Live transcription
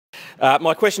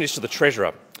My question is to the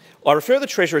Treasurer. I refer the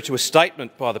Treasurer to a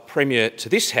statement by the Premier to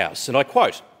this House, and I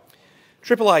quote,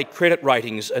 "AAA credit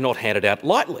ratings are not handed out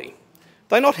lightly.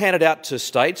 They're not handed out to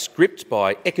states gripped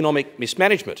by economic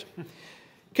mismanagement."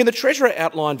 Can the Treasurer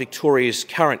outline Victoria's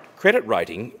current credit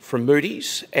rating from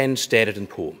Moody's and Standard &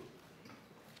 Poor's?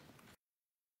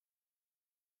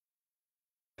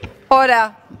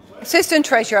 Order. Assistant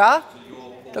Treasurer,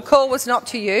 the call was not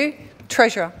to you.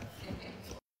 Treasurer.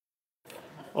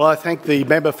 Well, I thank the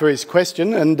member for his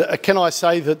question, and can I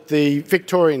say that the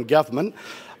Victorian government,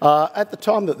 at the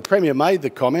time that the Premier made the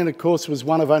comment, of course, was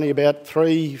one of only about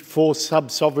 3-4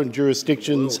 sub-sovereign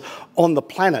jurisdictions on the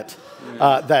planet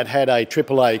that had a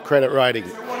AAA credit rating.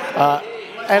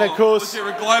 And of course, was there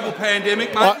a global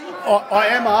pandemic, mate? I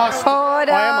am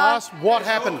asked what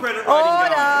happened.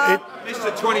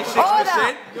 Mr.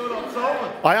 26%.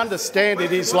 I understand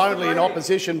it is lonely in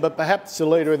opposition, but perhaps the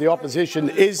Leader of the Opposition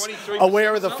is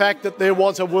aware of the fact that there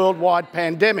was a worldwide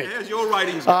pandemic. How's your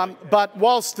ratings? But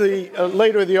whilst the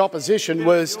Leader of the Opposition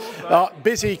was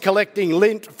busy collecting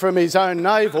lint from his own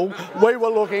navel, we were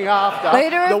looking after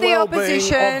the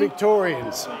well-being of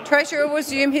Victorians. Treasurer will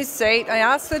resume his seat. I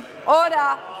ask the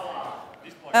order.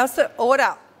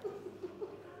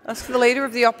 Ask the Leader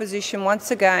of the Opposition once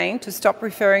again to stop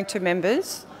referring to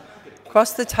members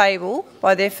across the table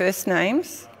by their first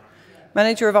names.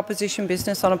 Manager of Opposition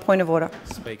Business on a point of order.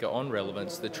 Speaker, on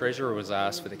relevance, the Treasurer was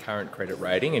asked for the current credit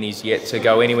rating and he's yet to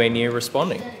go anywhere near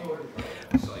responding.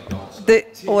 The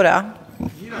order.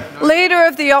 Leader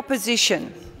of the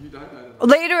Opposition.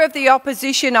 Leader of the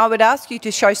Opposition, I would ask you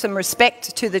to show some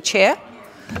respect to the Chair.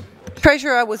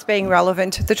 Treasurer was being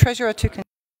relevant. The Treasurer to continue.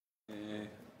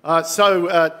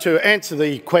 To answer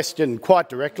the question quite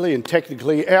directly and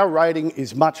technically, our rating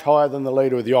is much higher than the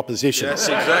Leader of the Opposition. That's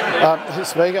exactly,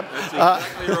 Speaker. That's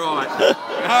exactly right.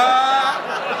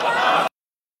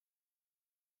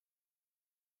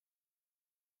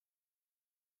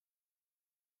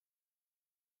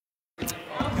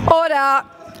 Order.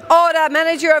 Order.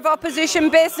 Manager of Opposition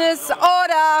Business.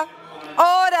 Order.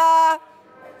 Order.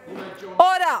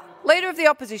 Order. Leader of the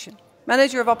Opposition.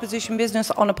 Manager of Opposition Business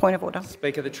on a point of order.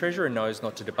 Speaker, the Treasurer knows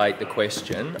not to debate the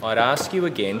question. I'd ask you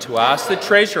again to ask the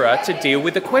Treasurer to deal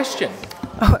with the question.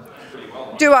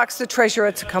 Do ask the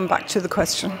Treasurer to come back to the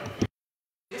question.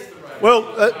 Well,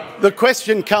 the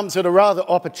question comes at a rather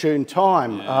opportune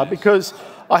time because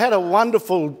I had a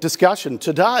wonderful discussion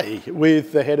today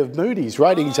with the head of Moody's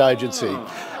ratings agency.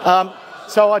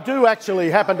 So I do actually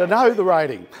happen to know the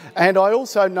rating, and I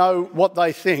also know what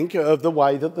they think of the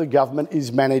way that the government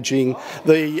is managing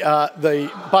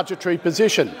the budgetary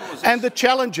position and the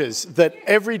challenges that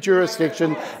every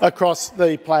jurisdiction across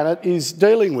the planet is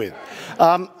dealing with.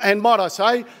 And might I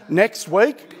say, next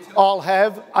week I'll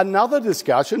have another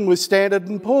discussion with Standard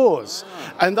 & Poor's,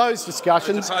 and those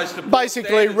discussions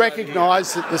basically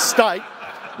recognise that the state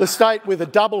with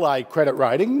a AA credit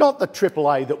rating, not the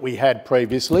AAA that we had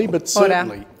previously, but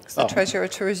certainly... The Treasurer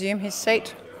to resume his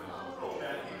seat.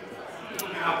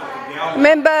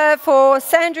 Member for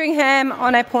Sandringham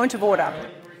on a point of order.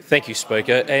 Thank you,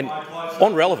 Speaker. And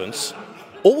on relevance,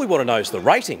 all we want to know is the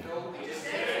rating.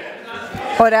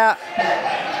 Order.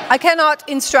 I cannot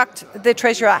instruct the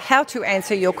Treasurer how to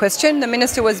answer your question. The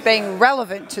Minister was being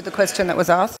relevant to the question that was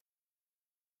asked.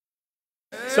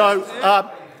 So,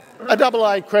 a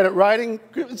AA credit rating,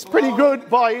 it's pretty good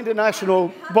by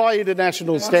international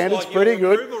standards, pretty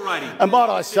good. And might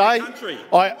I say,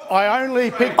 I only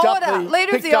picked up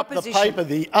the paper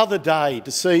the other day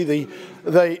to see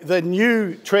the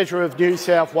new Treasurer of New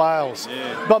South Wales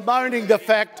bemoaning the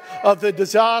fact of the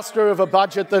disaster of a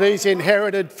budget that he's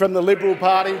inherited from the Liberal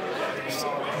Party,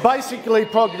 basically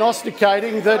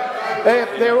prognosticating that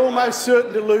they're almost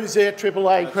certain to lose their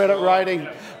AAA credit rating.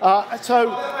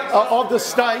 Of the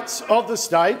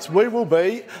states, we will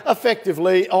be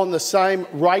effectively on the same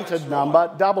rated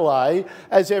number, AA,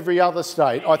 as every other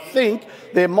state. I think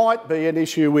there might be an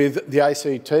issue with the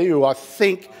ACT, who I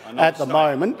think at the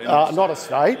moment, not a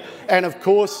state, and of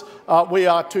course we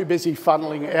are too busy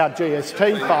funneling our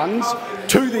GST funds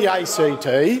to the ACT.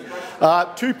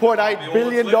 $2.8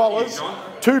 billion,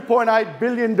 $2.8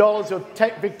 billion of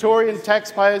Victorian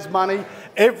taxpayers' money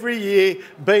every year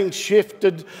being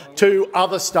shifted to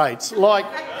other states, like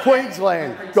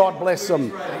Queensland, God bless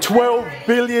them, $12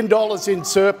 billion in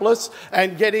surplus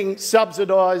and getting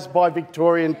subsidised by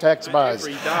Victorian taxpayers.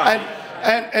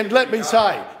 And let me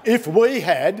say, if we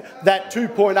had that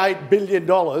 $2.8 billion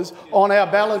on our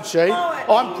balance sheet,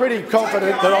 I'm pretty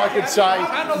confident that I could say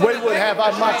we would have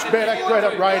a much better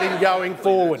credit rating going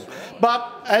forward.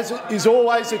 But as is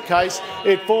always the case,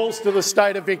 it falls to the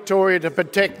state of Victoria to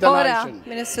protect the nation.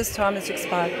 Minister's time has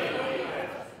expired.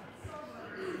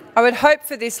 I would hope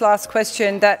for this last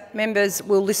question that members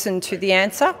will listen to the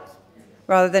answer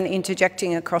rather than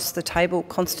interjecting across the table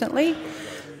constantly.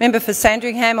 Member for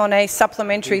Sandringham on a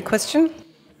supplementary question.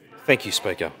 Thank you,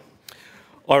 Speaker.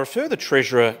 I refer the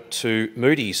Treasurer to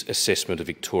Moody's assessment of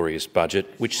Victoria's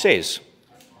budget, which says,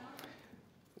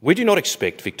 "We do not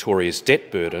expect Victoria's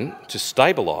debt burden to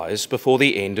stabilise before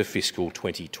the end of fiscal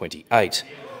 2028,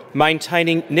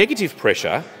 maintaining negative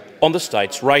pressure on the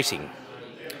state's rating."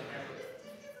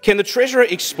 Can the Treasurer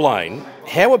explain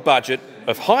how a budget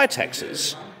of higher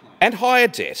taxes and higher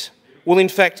debt will in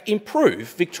fact improve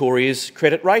Victoria's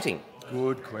credit rating?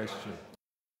 Good question.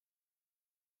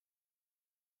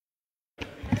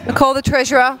 I call the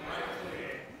Treasurer.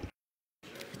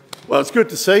 Well, it's good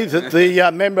to see that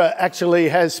the member actually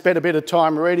has spent a bit of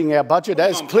time reading our budget,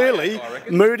 as clearly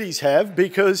Moody's have,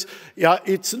 because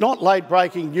it's not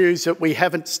late-breaking news that we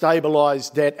haven't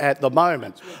stabilised debt at the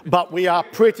moment, but we are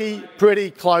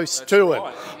pretty close to it.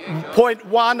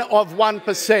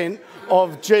 0.1%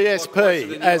 of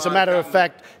GSP, as a matter of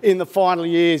fact, in the final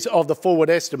years of the forward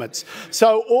estimates.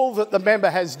 So all that the member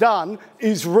has done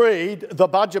is read the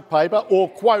budget paper or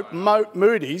quote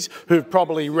Moody's, who've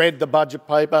probably read the budget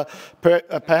paper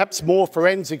perhaps more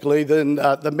forensically than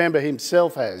the member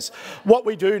himself has. What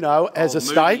we do know as a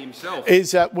state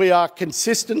is that we are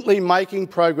consistently making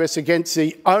progress against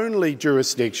the only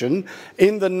jurisdiction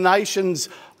in the nation's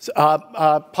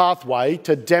pathway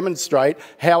to demonstrate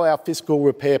how our fiscal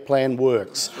repair plan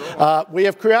works. We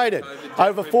have created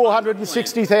over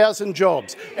 460,000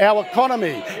 jobs. Our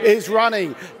economy is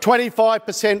running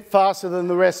 25% faster than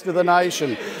the rest of the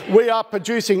nation. We are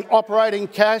producing operating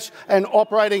cash and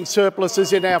operating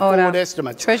surpluses in our forward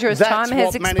estimates. Treasurer's time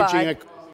has expired.